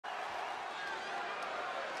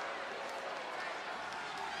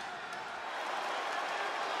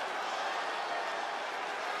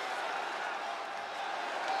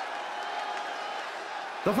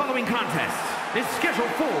The following contest is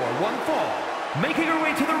scheduled for one fall. Making her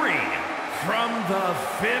way to the ring from the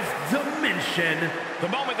fifth dimension. The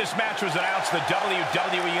moment this match was announced, the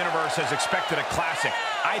WWE Universe has expected a classic.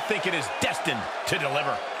 I think it is destined to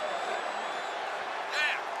deliver.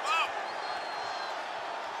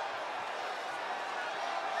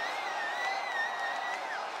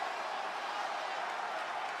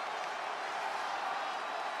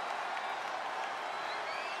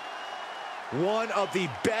 One of the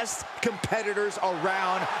best competitors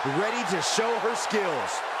around, ready to show her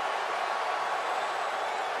skills.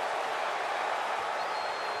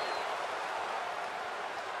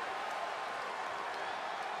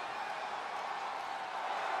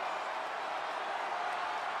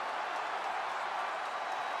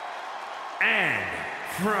 And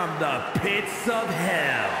from the pits of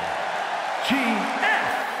hell,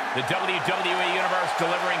 GF. The WWE Universe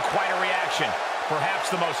delivering quite a reaction. Perhaps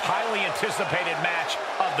the most highly anticipated match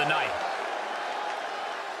of the night.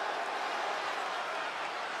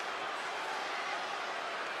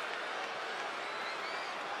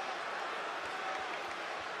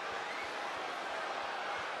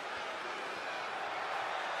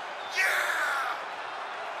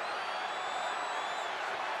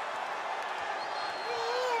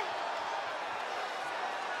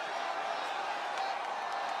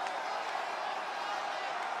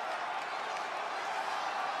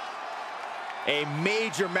 A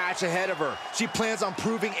major match ahead of her. She plans on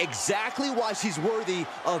proving exactly why she's worthy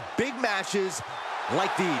of big matches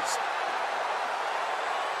like these.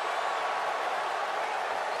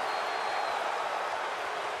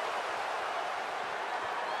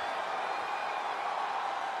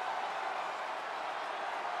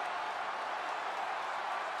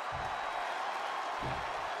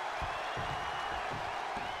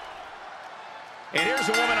 And here's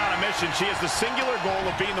a woman on a mission. She has the singular goal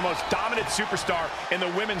of being the most dominant superstar in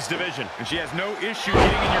the women's division. And she has no issue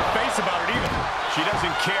getting in your face about it either. She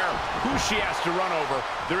doesn't care who she has to run over.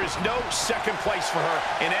 There is no second place for her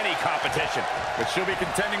in any competition. But she'll be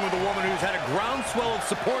contending with a woman who's had a groundswell of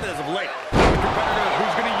support as of late. A competitor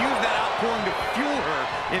who's going to use that outpouring to fuel her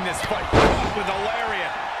in this fight. With a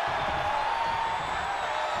lariat.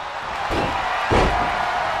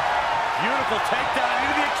 Beautiful takedown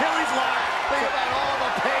into the Achilles lock. Think about all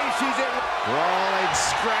the pain she's in. Crawling,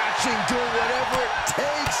 scratching, doing whatever it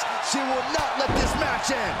takes. She will not let this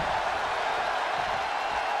match end.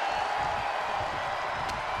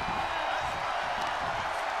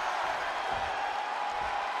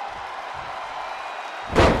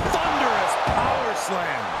 Thunderous power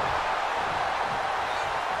slam.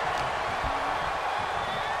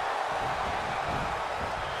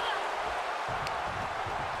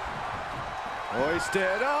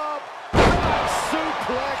 Hoisted up.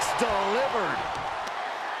 Suplex delivered.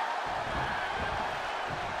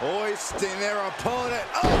 Hoisting their opponent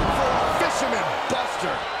up for a fisherman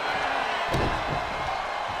buster.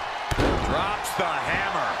 Drops the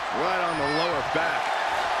hammer right on the lower back.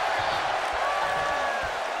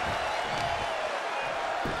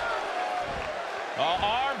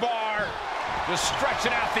 Arm bar. Just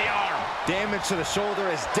stretching out the arm. Damage to the shoulder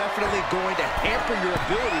is definitely going to hamper your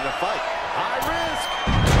ability to fight. High risk.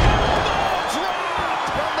 Drop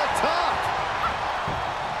from the top.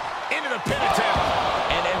 Into the pin attempt.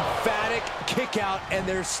 An emphatic kick out, and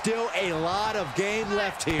there's still a lot of game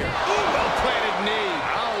left here. Well-planted knee.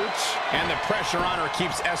 Ouch. And the pressure on her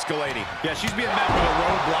keeps escalating. Yeah, she's being met with a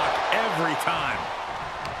roadblock every time.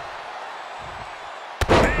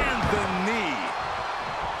 And the knee.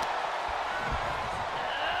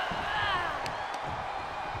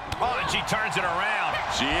 Oh, and she turns it around.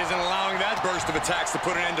 She isn't allowing that burst of attacks to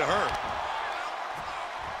put an end to her.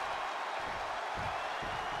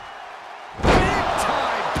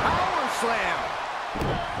 Big-time power slam.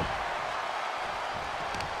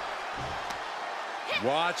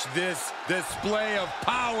 Watch this display of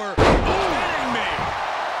power. Kidding me.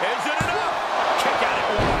 Is it enough? Kick out at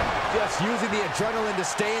one. Just using the adrenaline to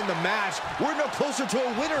stay in the match. We're no closer to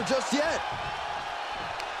a winner just yet.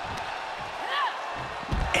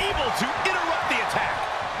 Able to interrupt the attack.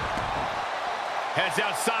 Heads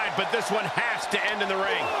outside, but this one has to end in the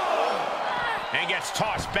ring. And gets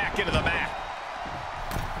tossed back into the mat.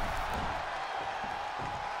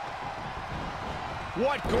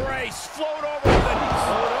 What grace. Float over the...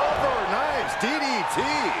 Float over. Nice. DDT.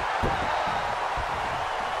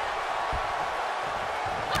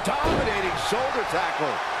 Dominating shoulder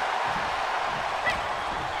tackle.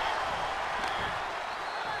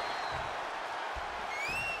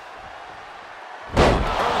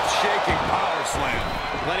 Earth-shaking power slam.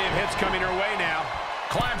 Plenty of hits coming her way now.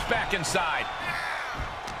 Climbs back inside.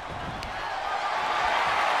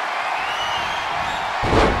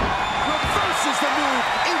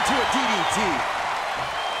 move into a DDT.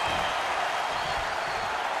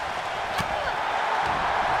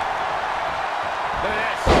 Look at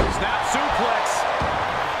this. Snap suplex.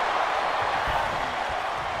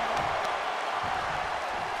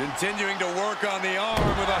 Continuing to work on the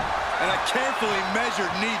arm with a carefully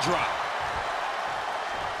measured knee drop.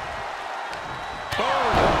 Boom!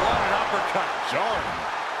 What an uppercut. Jordan.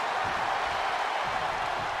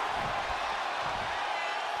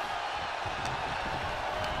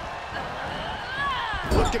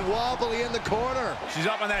 Looking wobbly in the corner. She's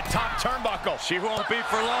up on that top turnbuckle. She won't be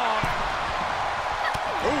for long.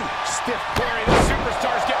 Ooh, stiff. Corey, the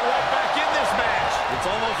superstars get right back in this match. It's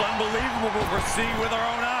almost unbelievable what we're seeing with our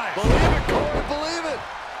own eyes. Believe it, Corey, believe it.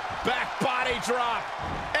 Back body drop.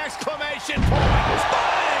 Exclamation point.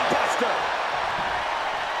 Spine buster.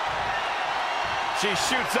 She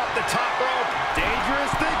shoots up the top rope.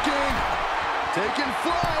 Dangerous thinking. Taking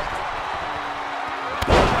flight.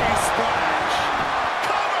 Body splash.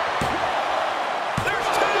 Cover. There's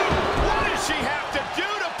two. What does she have to do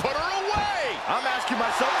to put her away? I'm asking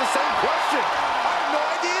myself the same question. I have no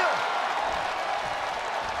idea.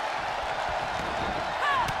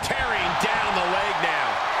 Tearing down the leg now.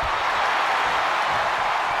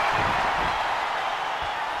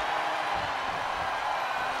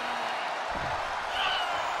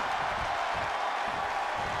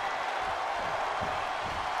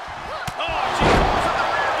 Oh, she calls in the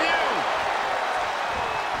rear view.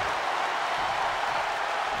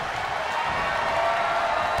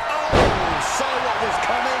 Oh, saw what was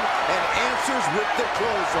coming and answers with the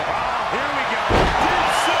closer. Here we go. Deep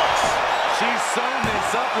six. She's sewn this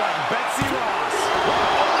up like Betsy Ross.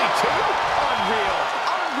 Only two? Unreal.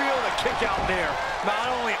 Unreal to kick out there. Not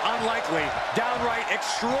only unlikely, downright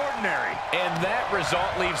extraordinary. And that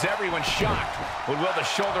result leaves everyone shocked. But will the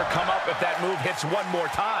shoulder come up if that move hits one more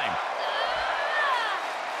time?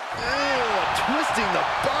 Ew, twisting the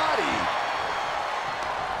body.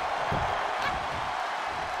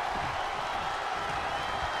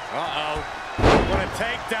 Uh-oh. What a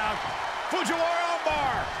takedown. Fujiwara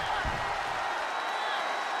armbar.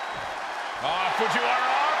 Fujiwara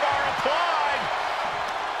armbar applied.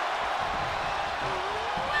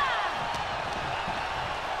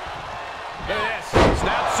 Look at this.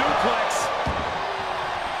 Snap suplex.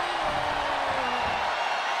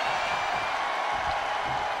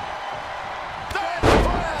 That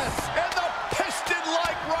press and the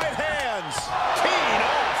piston-like right hands. Teeing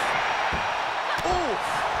off. Oof.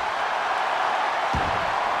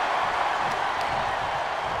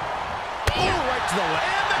 Ooh, right to the left.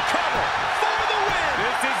 And the cover for the win.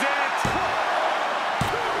 This is it.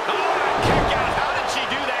 Oh, kick out. How did she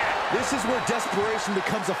do that? This is where desperation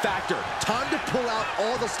becomes a factor. Time to pull out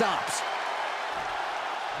all the stops.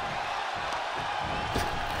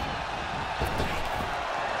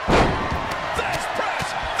 There's press.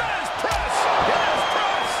 There's press. There's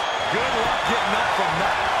press. Good luck getting up from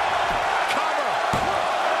that. Cover.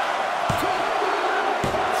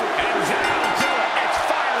 And down to it. It's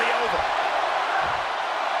finally over.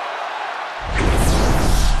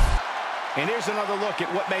 And here's another look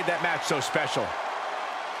at what made that match so special.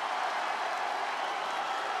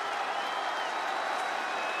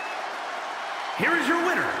 Here is your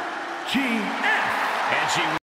winner, GF. And she